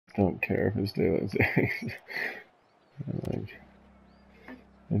Don't care if it's daylight savings. Like,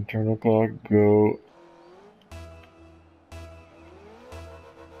 internal clock, go.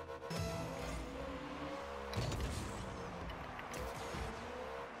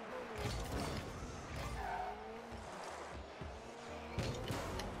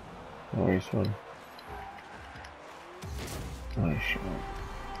 Nice one. Nice shot.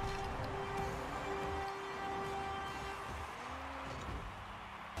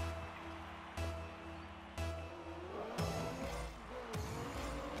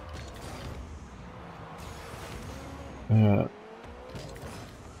 Yeah.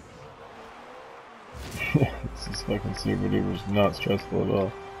 This is fucking super duper not stressful at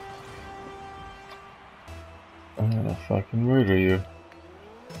all. I'm gonna fucking murder you.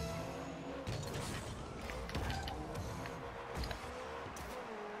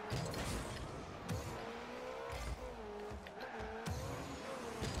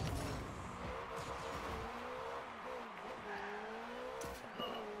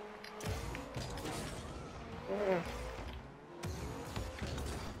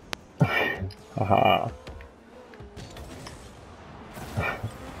 Haha.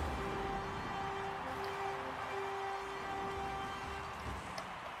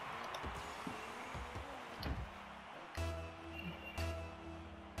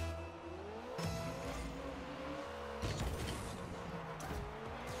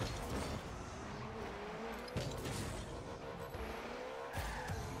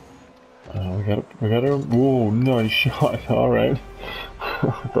 We got a, whoa, nice shot, alright.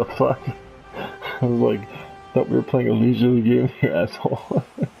 What the fuck? I was like, thought we were playing a leisurely game here, asshole.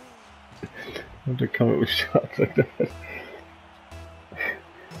 Have to come up with shots like that.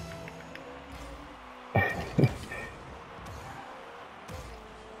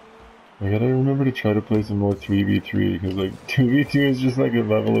 I gotta remember to try to play some more 3v3, because like 2v2 is just like a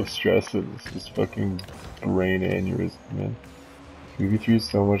level of stress and it's just fucking brain aneurysm, man. 2v3 is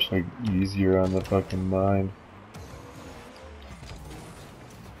so much like easier on the fucking mind.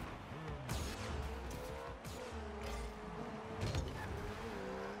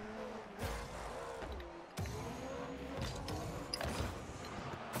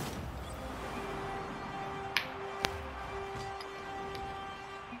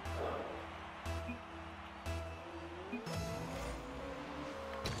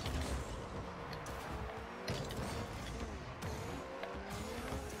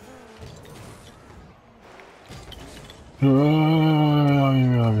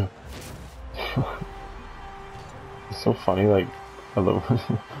 It's so funny, like, I love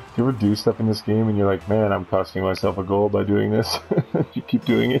you ever do stuff in this game and you're like, man, I'm costing myself a goal by doing this. You keep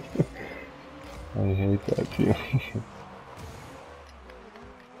doing it. I hate that feeling.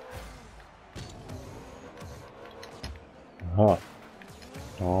 Huh.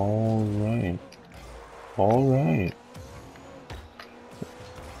 Alright. Alright.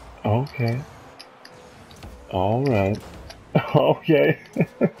 Okay. Alright. Okay.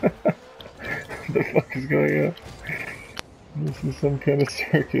 What the fuck is going on? This is some kind of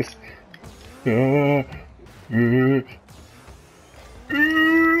circus. The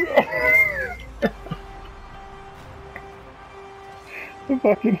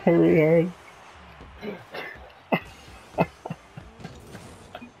fucking hurry hard.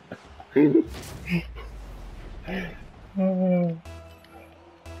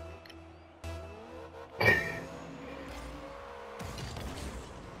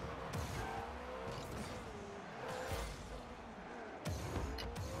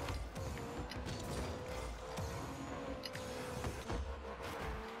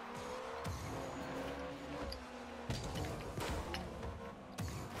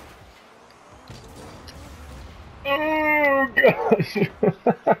 Oh gosh!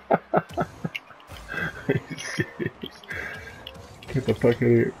 Are you serious? Get the fuck out of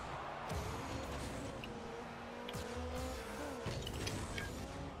here.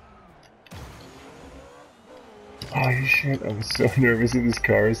 Oh shit, I'm so nervous that this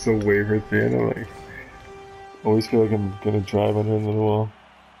car is so waver thin. I'm like, always feel like I'm gonna drive under the wall.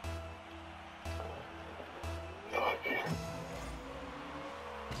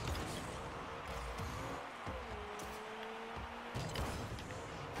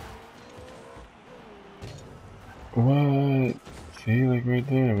 What? See, like right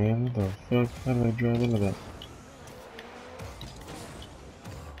there, man. What the fuck? How did I drive into that?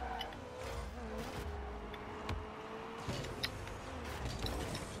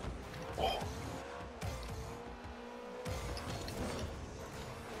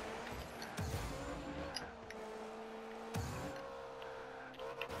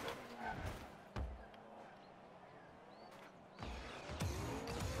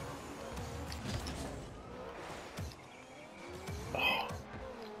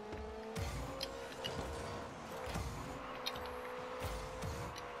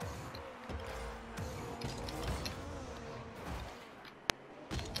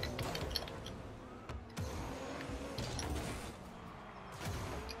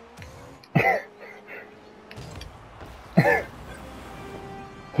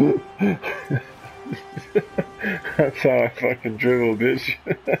 That's how I fucking dribble, bitch.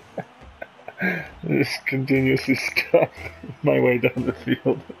 Just continuously stuff my way down the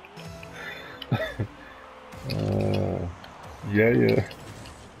field. Yeah.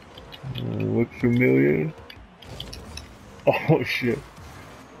 Look familiar? Oh shit.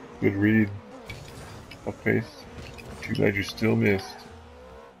 Good read. Up face. Too bad you still missed.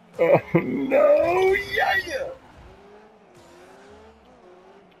 Oh no! Yeah!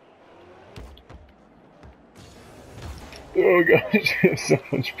 Oh gosh, I have so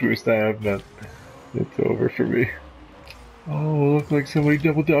much boost I have now. It's over for me. Oh, look like somebody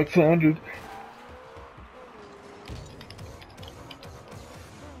double dog floundered.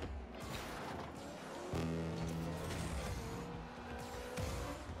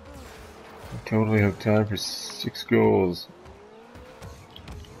 I totally have time for 6 goals.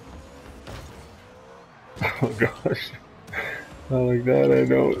 Oh gosh. Not like that, I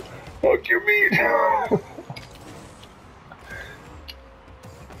know. Fuck your meat!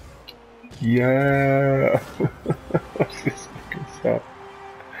 Yeah! What's this fucking stuff?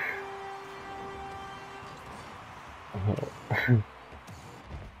 Oh.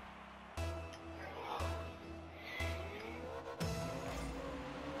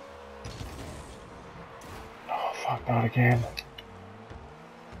 Oh, fuck, not again.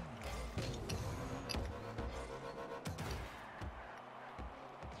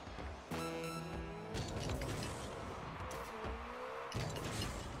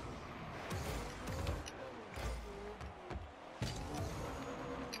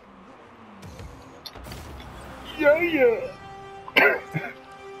 Yeah!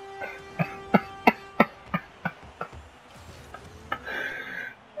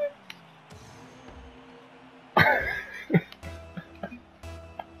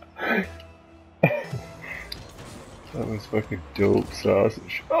 That was fucking dope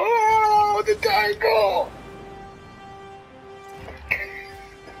sausage. Oh, the dying goal!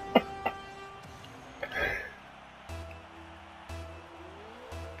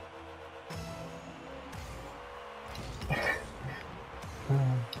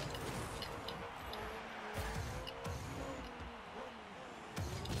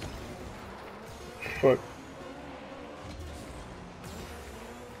 Fuck.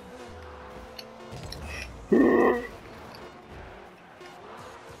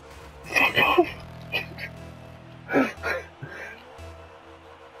 Fuck off!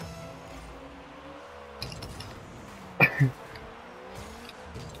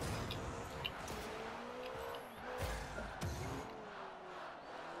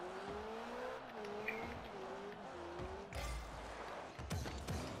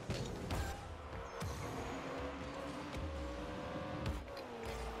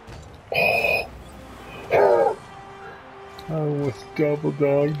 I almost double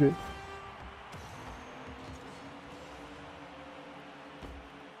dogged it.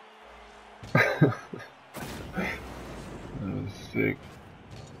 That was sick.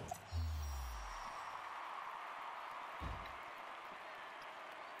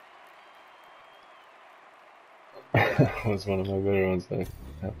 That was one of my better ones, I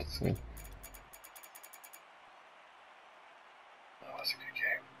have to say.